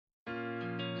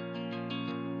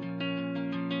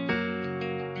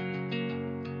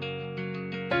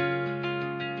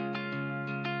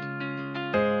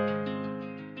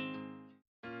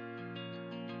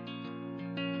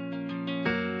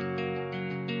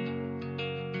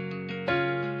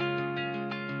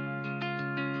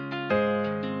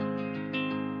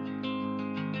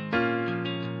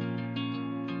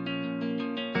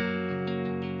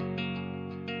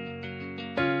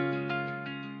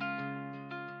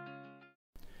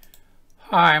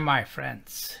Hi my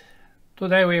friends,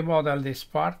 today we model this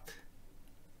part.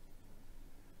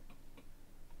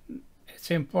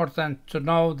 It's important to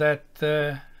know that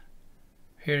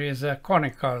here is a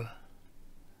conical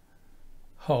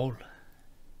hole.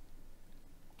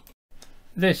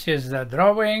 This is the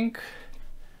drawing.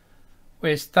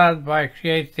 We start by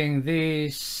creating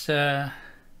this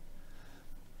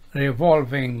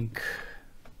revolving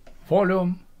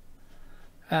volume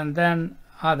and then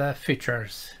other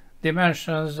features.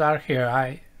 Dimensions are here,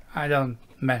 I don't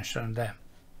mention them.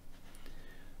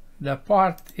 The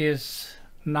part is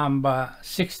number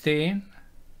 16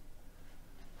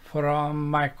 from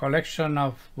my collection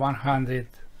of 100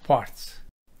 parts.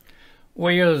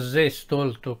 We use this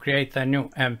tool to create a new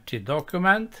empty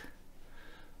document.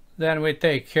 Then we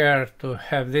take care to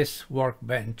have this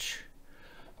workbench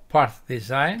part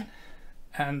design,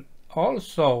 and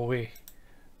also we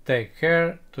take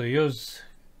care to use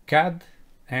CAD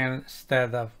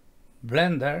instead of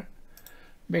Blender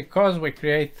because we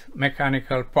create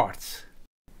mechanical parts.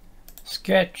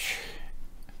 Sketch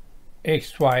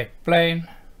XY plane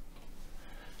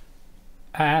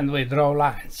and we draw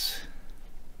lines,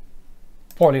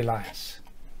 polylines.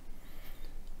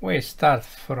 We start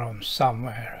from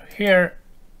somewhere here,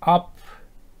 up,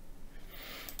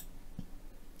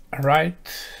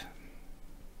 right,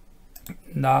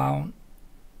 down,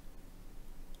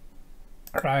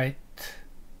 right,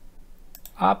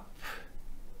 up,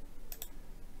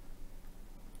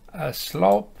 a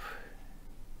slope,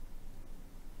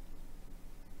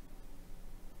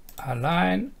 a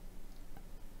line,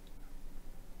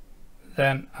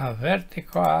 then a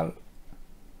vertical.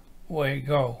 We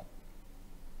go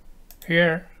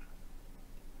here,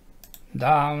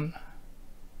 down,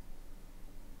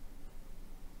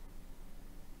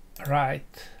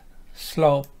 right,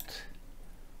 sloped,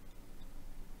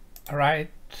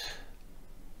 right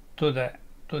to the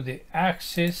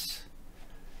axis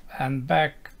and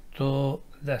back to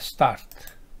the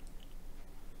start.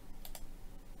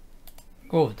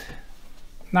 Good.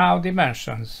 Now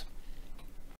dimensions.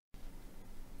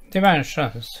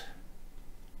 Dimensions.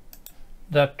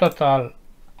 The total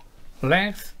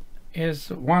length is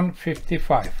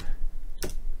 155.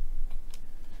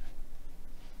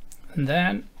 And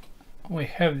then we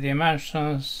have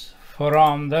dimensions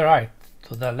from the right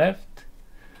to the left.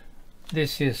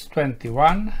 This is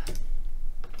 21.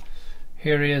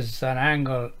 Here is an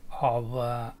angle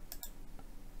of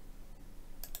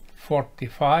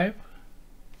 45.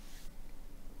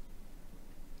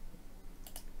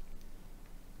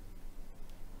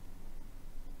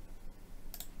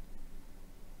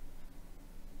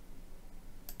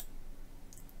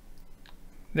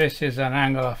 This is an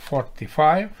angle of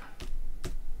 45.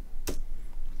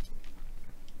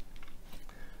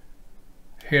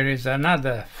 Here is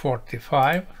another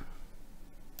 45.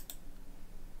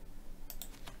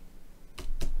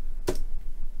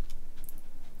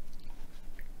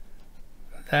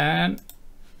 Then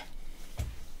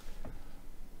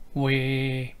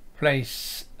we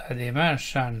place a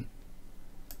dimension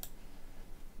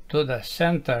to the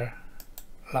center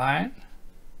line,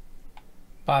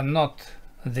 but not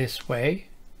this way.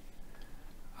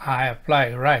 I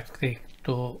apply right click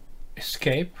to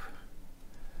escape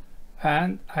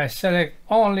and I select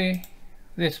only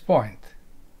this point.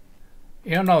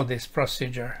 You know this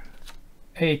procedure.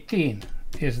 18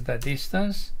 is the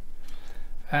distance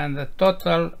and the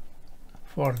total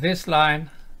for this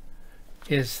line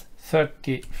is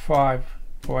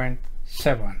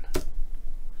 35.7.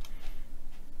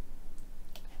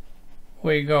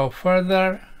 We go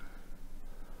further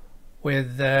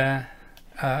with the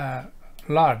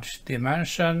large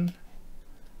dimension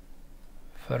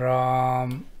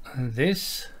from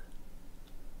this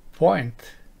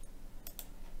point,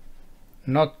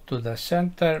 not to the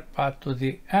center but to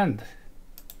the end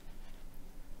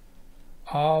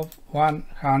of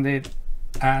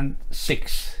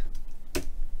 106.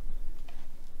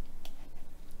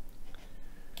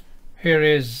 Here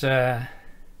is a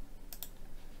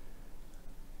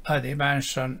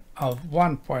dimension of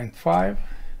 1.5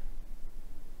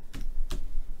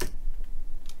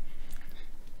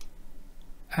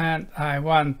 and I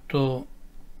want to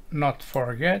not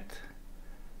forget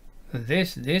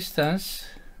this distance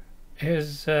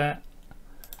is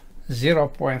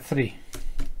 0.3.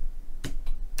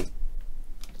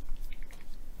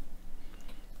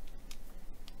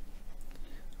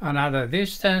 Another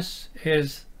distance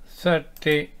is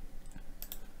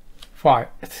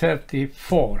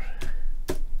 34.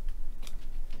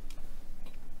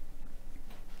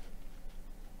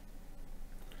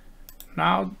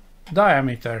 Now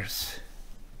diameters.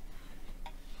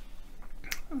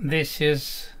 This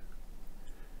is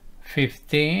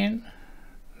 15,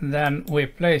 then we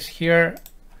place here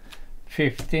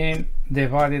 15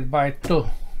 divided by 2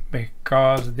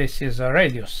 because this is a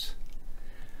radius.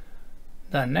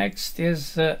 The next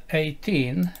is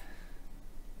 18,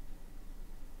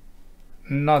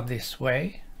 not this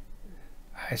way.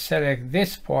 I select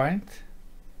this point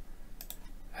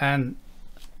and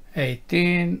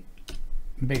 18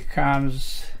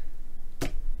 becomes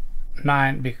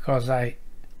 9 because I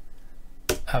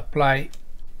apply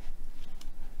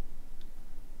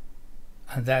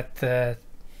that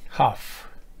half.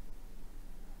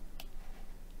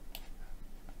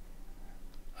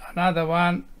 Another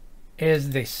one is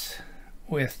this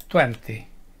with 20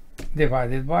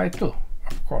 divided by 2,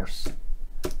 of course.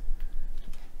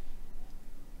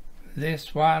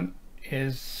 This one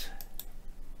is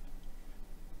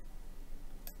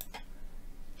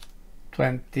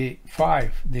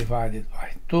 25 divided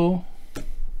by 2.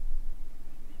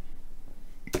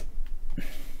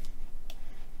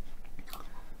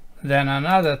 Then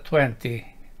another 20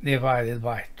 divided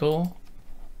by 2.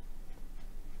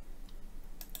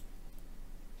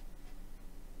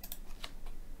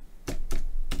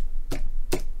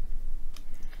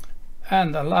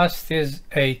 And the last is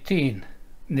 18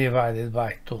 divided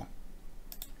by 2.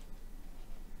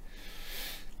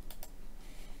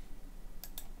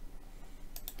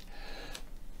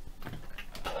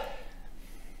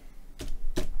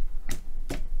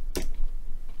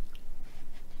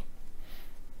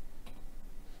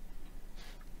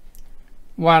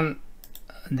 One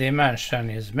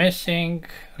dimension is missing.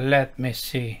 Let me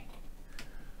see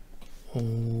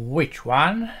which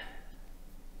one.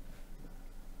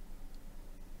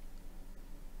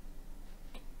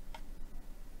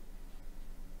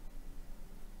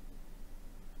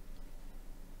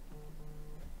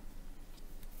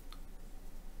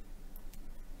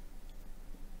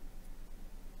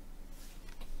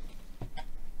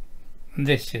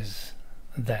 This is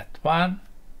that one.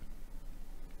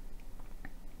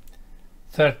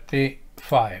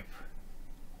 35.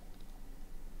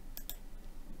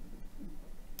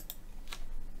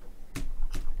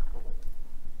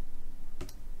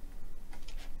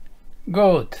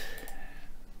 Good.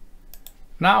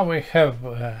 Now we have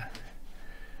a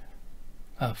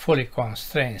fully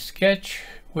constrained sketch.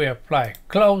 We apply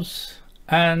close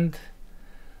and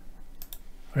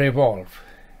revolve.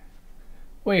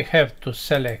 We have to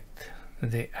select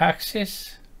the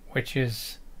axis, which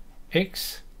is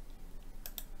X,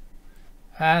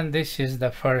 and this is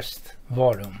the first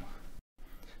volume.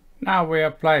 Now we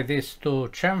apply these two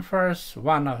chamfers,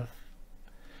 one of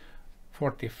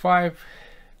 45,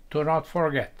 do not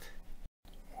forget.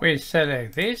 We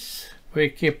select this, we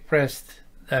keep pressed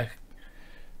the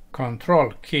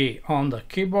Control key on the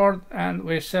keyboard and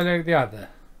we select the other.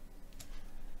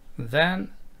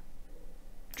 Then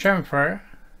chamfer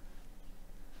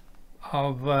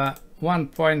of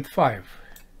 1.5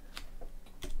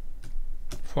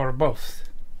 for both.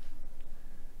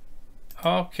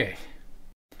 Okay.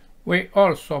 We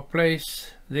also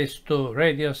place these two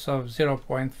radius of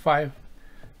 0.5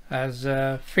 as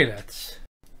fillets.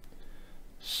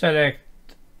 Select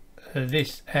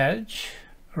this edge,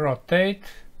 rotate,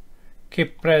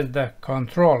 keep press the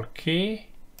Control key,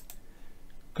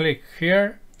 click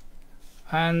here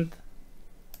and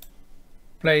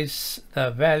place the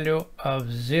value of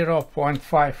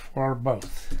 0.5 for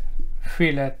both.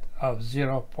 Fillet of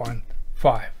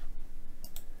 0.5.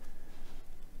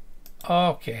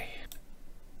 Okay.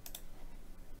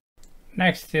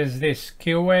 Next is this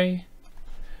KEYWAY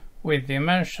with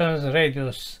dimensions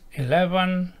radius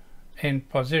 11 in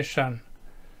position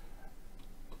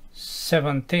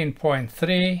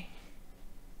 17.3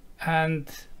 and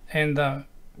in the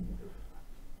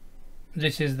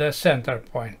this is the center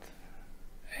point.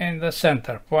 In the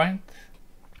center point,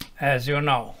 as you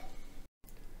know,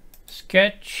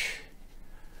 sketch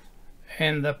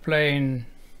in the plane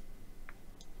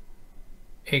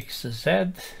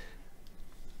XZ,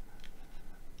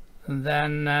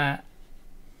 then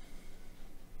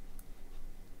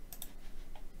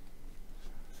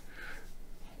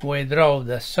we draw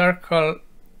the circle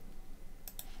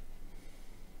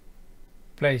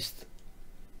placed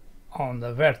on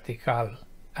the vertical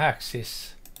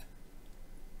axis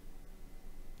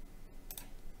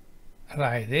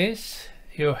like this.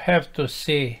 You have to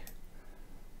see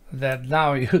that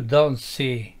now you don't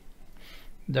see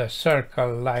the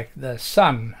circle like the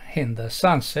sun in the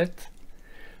sunset,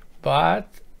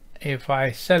 but if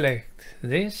I select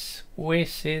this, we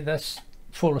see the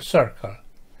full circle.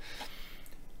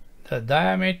 The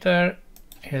diameter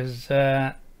is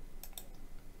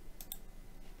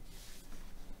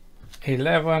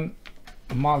 11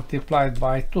 multiplied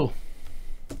by 2.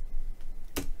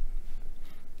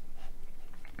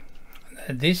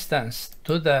 the distance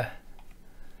to the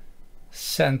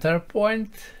center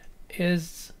point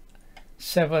is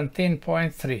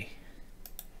 17.3.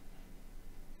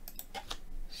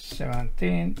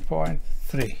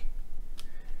 17.3.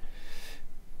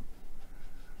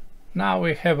 Now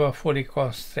we have a fully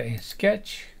constrained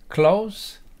sketch.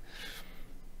 Close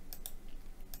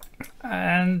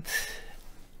and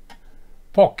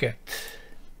pocket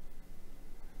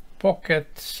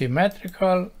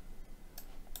symmetrical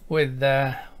with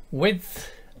the width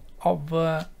of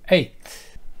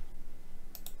 8.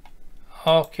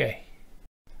 Okay,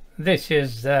 this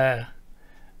is the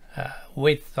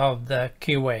width of the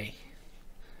keyway.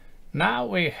 Now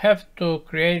we have to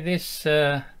create this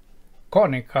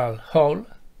conical hole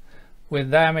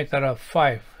with diameter of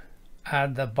 5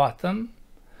 at the bottom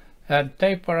and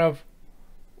taper of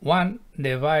 1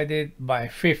 divided by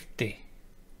 50.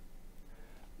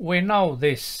 We know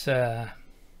this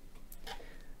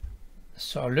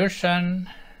solution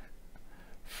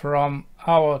from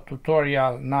our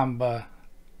tutorial number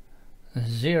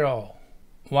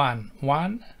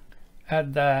 011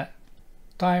 at the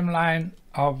timeline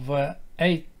of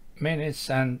 8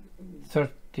 minutes and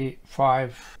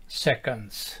 35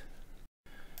 seconds.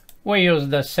 We use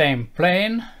the same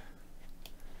plane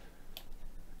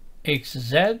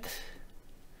XZ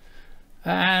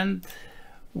and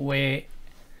we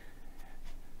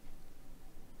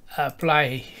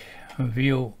apply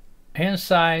view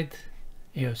inside.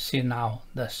 You see now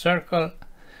the circle,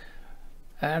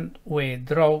 and we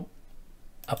draw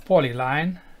a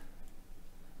polyline,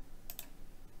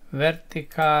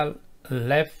 vertical,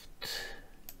 left,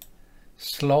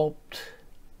 sloped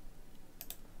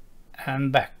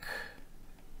and back.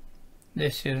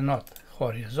 This is not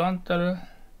horizontal.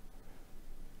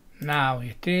 Now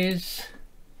it is.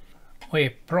 We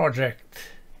project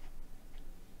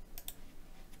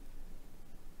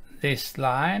this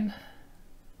line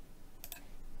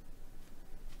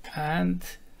and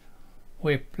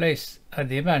we place a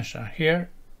dimension here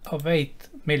of 8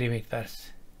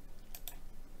 millimeters.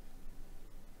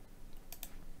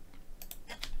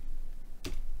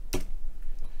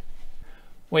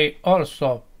 We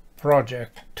also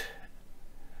project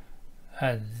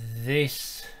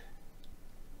this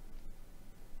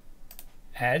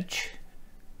edge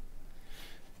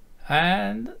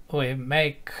and we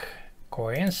make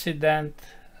coincident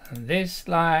this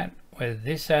line with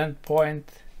this endpoint,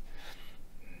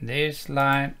 this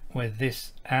line with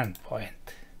this endpoint.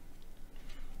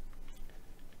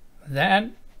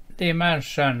 Then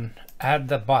dimension at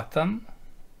the bottom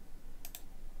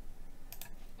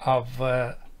of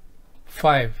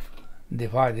 5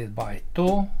 divided by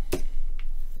 2.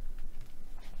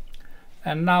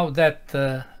 And now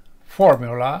that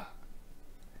formula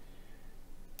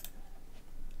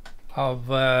of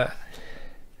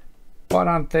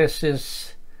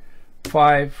parenthesis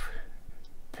 5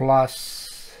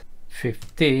 plus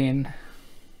 15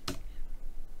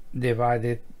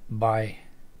 divided by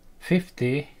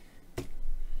 50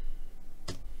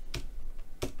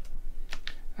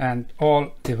 and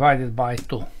all divided by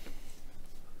 2.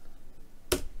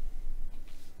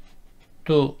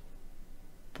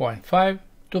 2.5,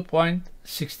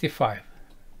 2.65.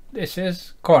 This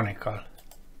is conical.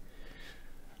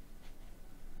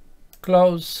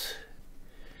 Close.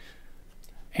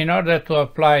 In order to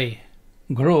apply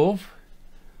groove,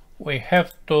 we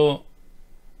have to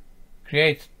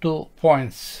create 2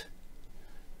 points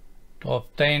to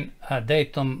obtain a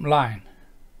datum line.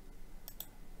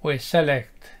 We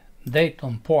select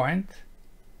datum point,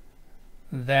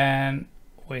 then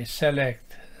we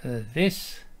select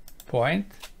this point,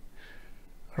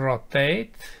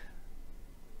 rotate,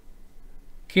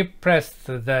 keep pressed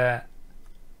the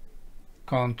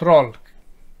Control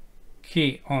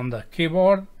key on the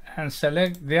keyboard and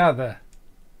select the other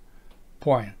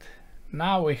point.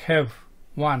 Now we have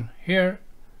one here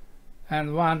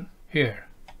and one here.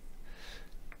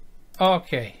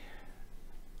 Okay,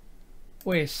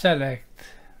 we select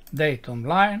datum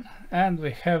line and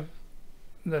we have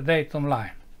the datum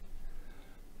line.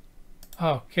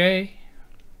 Okay,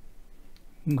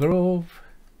 groove,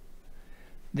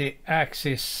 the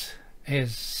axis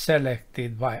is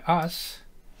selected by us.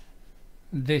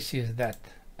 This is that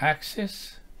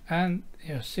axis and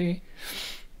you see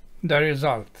the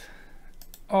result.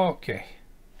 Okay,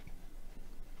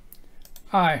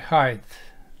 I hide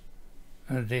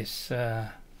this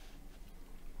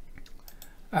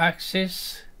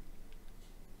axis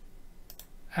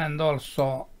and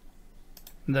also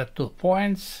the 2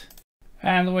 points,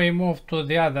 and we move to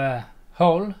the other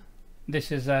hole.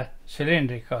 This is a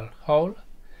cylindrical hole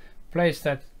placed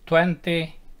at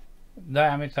 20,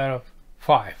 diameter of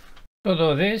 5. To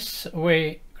do this,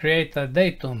 we create a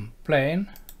datum plane,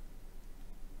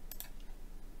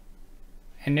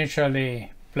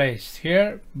 initially placed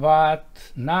here,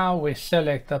 but now we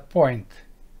select a point.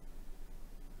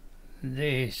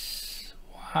 This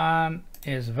one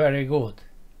is very good.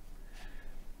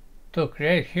 To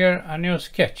create here a new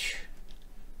sketch.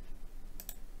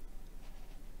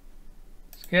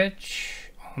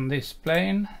 Sketch on this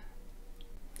plane.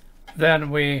 Then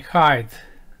we hide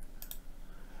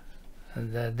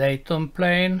the datum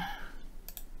plane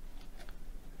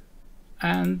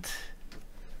and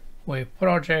we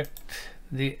project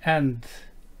the end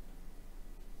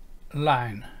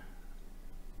line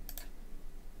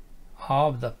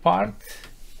of the part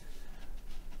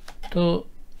to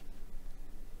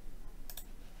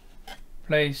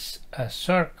place a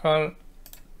circle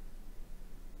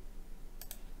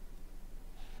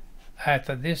at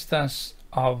a distance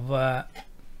of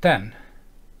 10.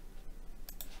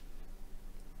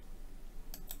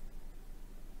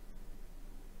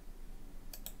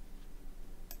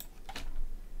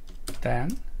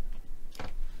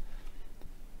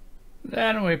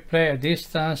 Then we play a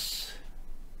distance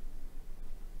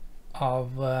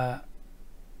of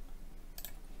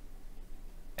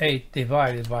 8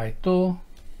 divided by 2,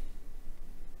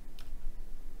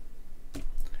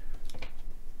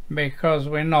 because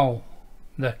we know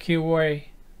the keyway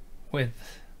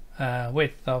with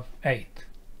width of 8.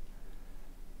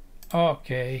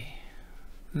 Okay,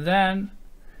 then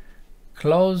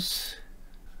close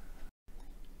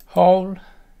hole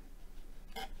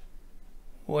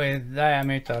with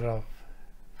diameter of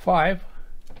 5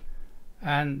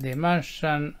 and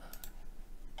dimension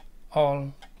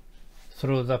all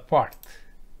through the part,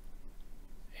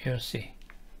 you see.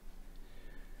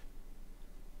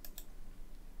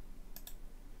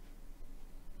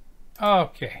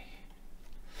 Okay,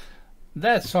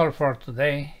 that's all for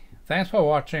today. Thanks for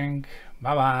watching.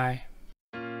 Bye bye.